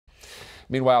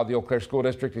Meanwhile, the Eau Claire School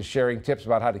District is sharing tips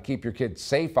about how to keep your kids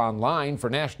safe online for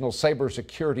National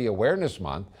Cybersecurity Awareness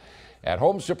Month. At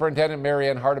home, Superintendent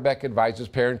Marianne Hardebeck advises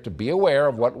parents to be aware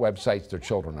of what websites their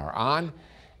children are on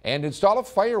and install a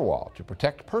firewall to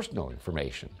protect personal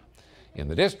information. In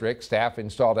the district, staff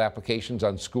installed applications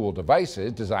on school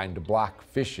devices designed to block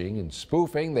phishing and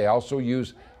spoofing. They also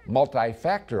use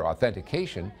multi-factor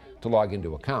authentication to log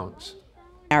into accounts.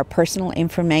 Our personal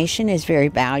information is very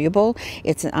valuable.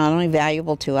 It's not only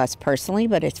valuable to us personally,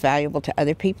 but it's valuable to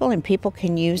other people, and people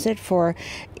can use it for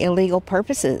illegal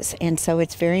purposes. And so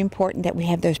it's very important that we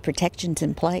have those protections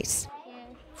in place.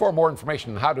 For more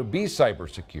information on how to be cyber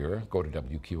secure, go to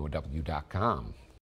WQOW.com.